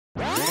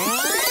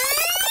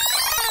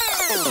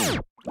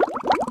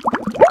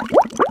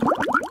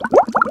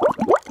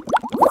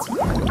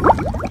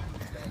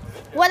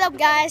What up,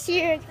 guys?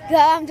 Here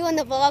I'm doing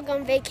the vlog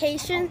on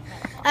vacation.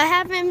 I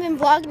haven't been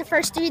vlogging the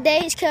first 3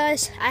 days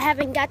because I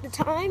haven't got the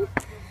time.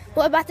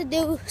 We're about to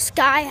do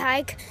sky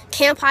hike,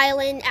 Camp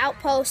Island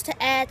outpost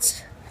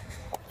at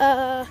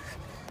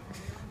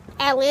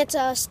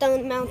Atlanta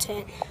Stone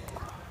Mountain.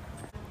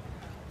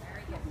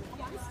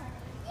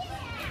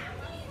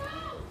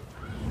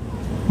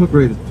 What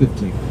grade is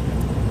 15?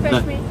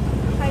 Freshman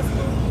high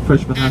school.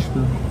 Freshman high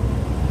school?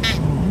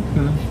 Oh,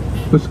 okay.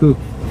 What school?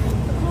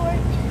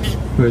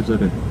 Where is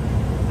that at?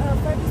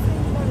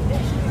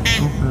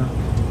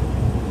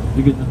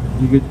 Okay.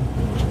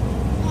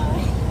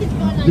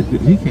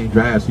 He can't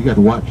drive, so you got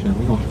to watch him.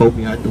 He's gonna throw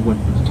me out the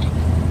window.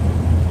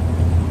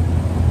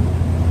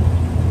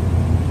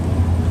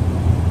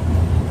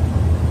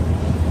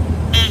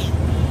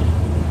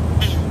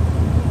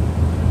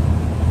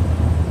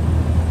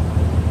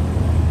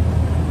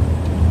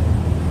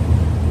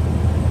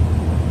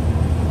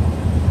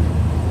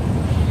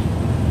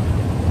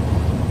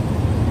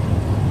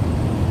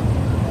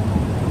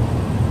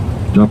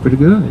 Doing pretty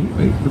good. You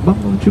made the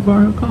bump on your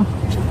borrow car.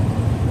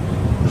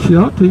 She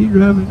ought to. You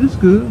driving this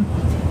good.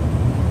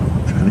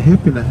 I'm trying to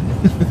help you now.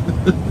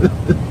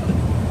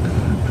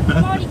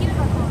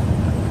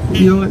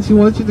 She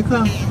wants you in the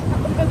car. I'm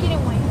gonna get in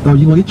one. Oh,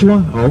 you gonna get you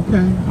one?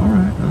 Okay. All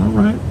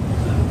right.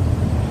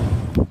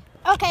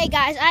 Okay,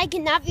 guys, I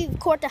cannot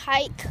record the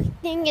hike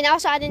thing, and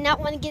also I did not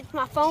want to get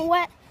my phone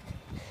wet.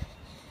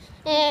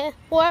 And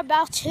we're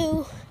about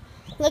to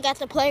look at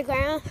the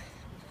playground,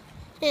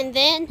 and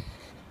then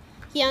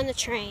get on the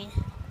train.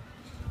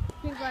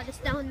 We're going to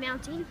Stone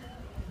Mountain.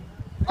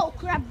 Oh,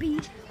 crap,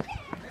 beach.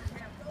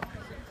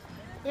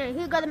 Yeah,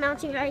 here go the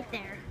mountain right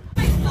there.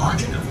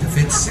 Large enough to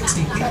fit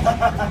 60 people.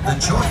 The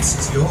choice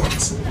is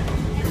yours.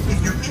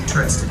 If you're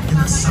interested in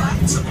the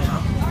science of the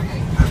mountain,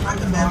 I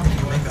recommend that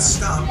you make a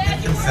stop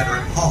at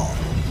Confederate Hall.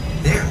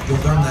 There,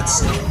 you'll learn that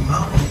Stone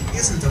Mountain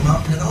isn't a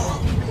mountain at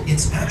all.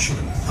 It's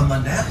actually a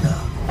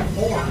monadnock,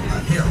 or a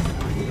hill.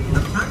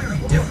 The primary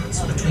difference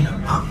between a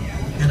mountain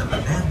and a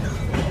monadnock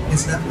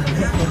is that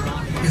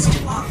monadnock is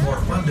a lot more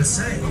fun to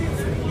say.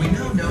 We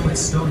now know it's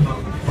Stone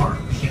Mountain Park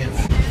and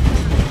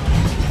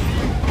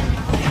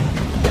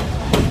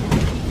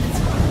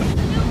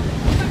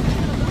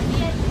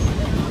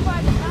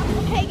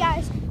Okay,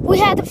 guys, we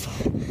had to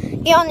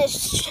get on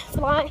this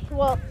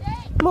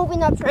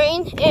moving up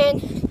train,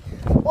 and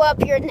we're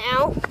up here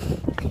now.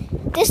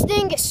 This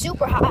thing is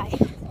super high.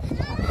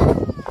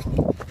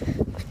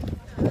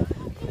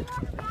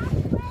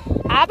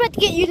 I'm about to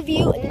get you the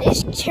view, and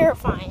it's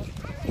terrifying.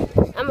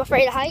 I'm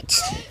afraid of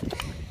heights.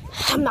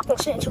 I'm not going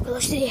to stand too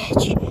close to the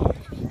edge.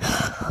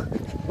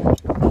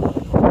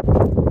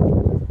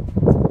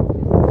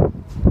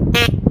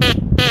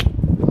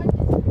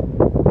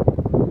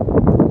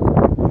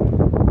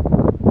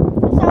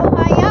 So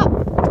high up.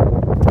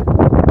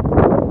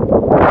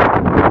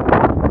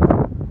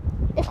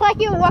 It's like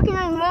you're walking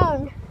on the moon.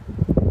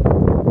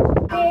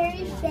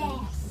 Very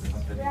fast.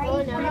 Right?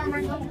 Oh, no.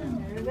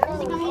 It's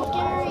going to be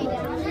scary.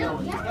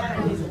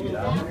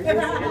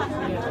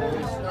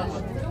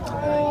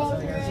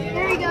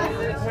 There you go.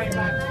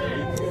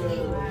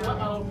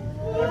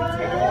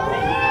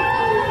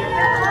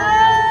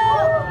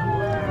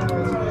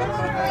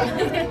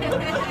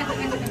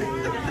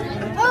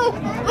 Oh,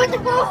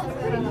 wonderful!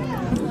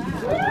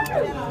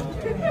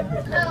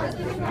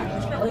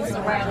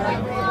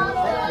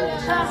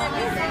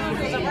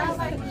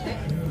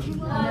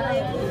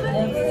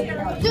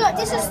 Dude,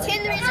 this is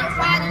 10 reasons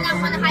why I do not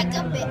want to hike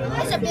up it.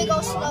 It's a big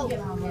old slope.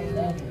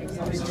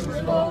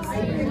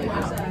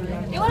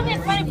 It would have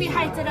been fun if we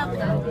hiked it up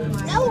though.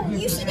 No,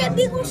 you see that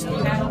big old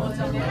slope? That's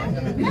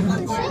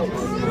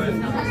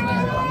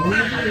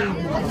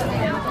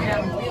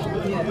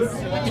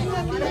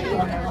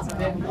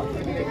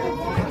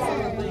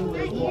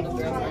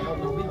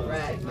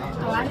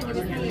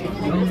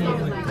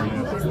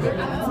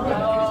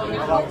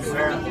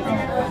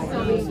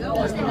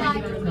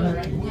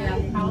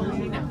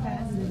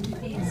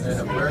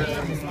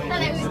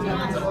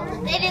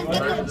They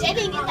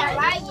didn't get that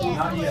right yet,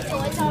 so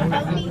it's all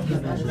about me.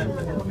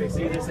 They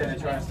see this and they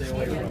try to stay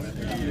away from it.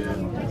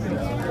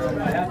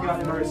 I have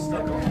gotten very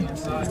stuck on the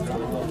inside, so a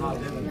little hot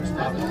in and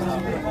stop and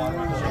stop at the bottom.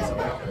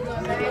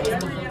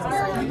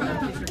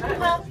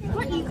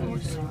 What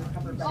eagles?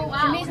 Oh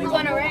wow. It means we're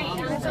gonna rain.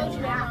 I told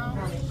you that.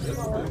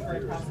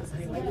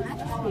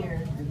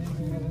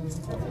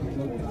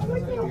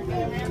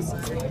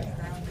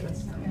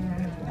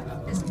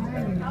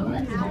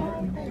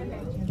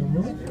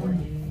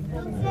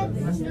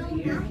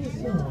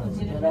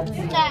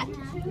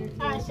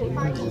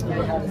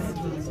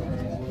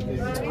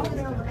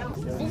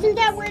 Isn't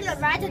that where the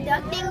ride the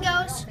duck thing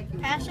goes?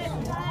 Past it?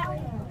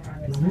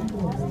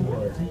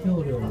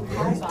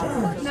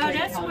 No,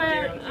 that's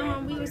where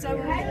we was at. I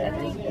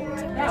think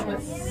that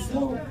was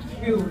so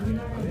cute.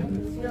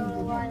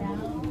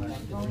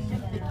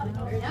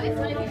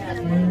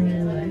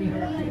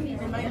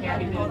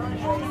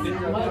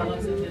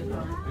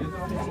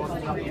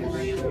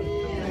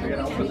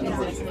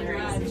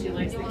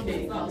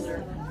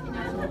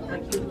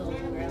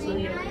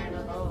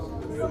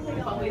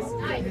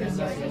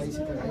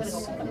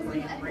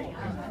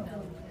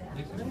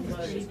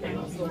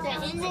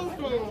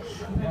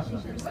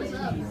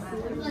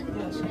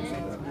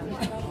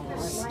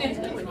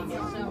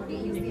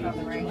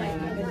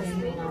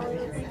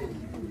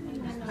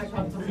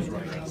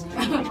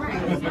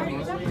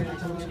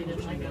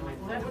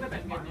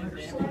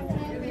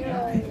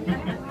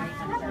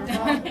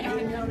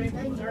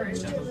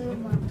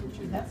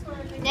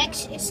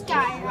 Next is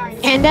Sky.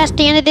 And that's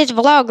the end of this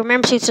vlog.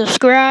 Remember to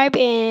subscribe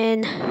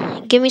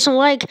and give me some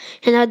like,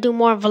 and I'll do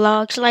more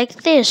vlogs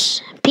like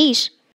this. Peace.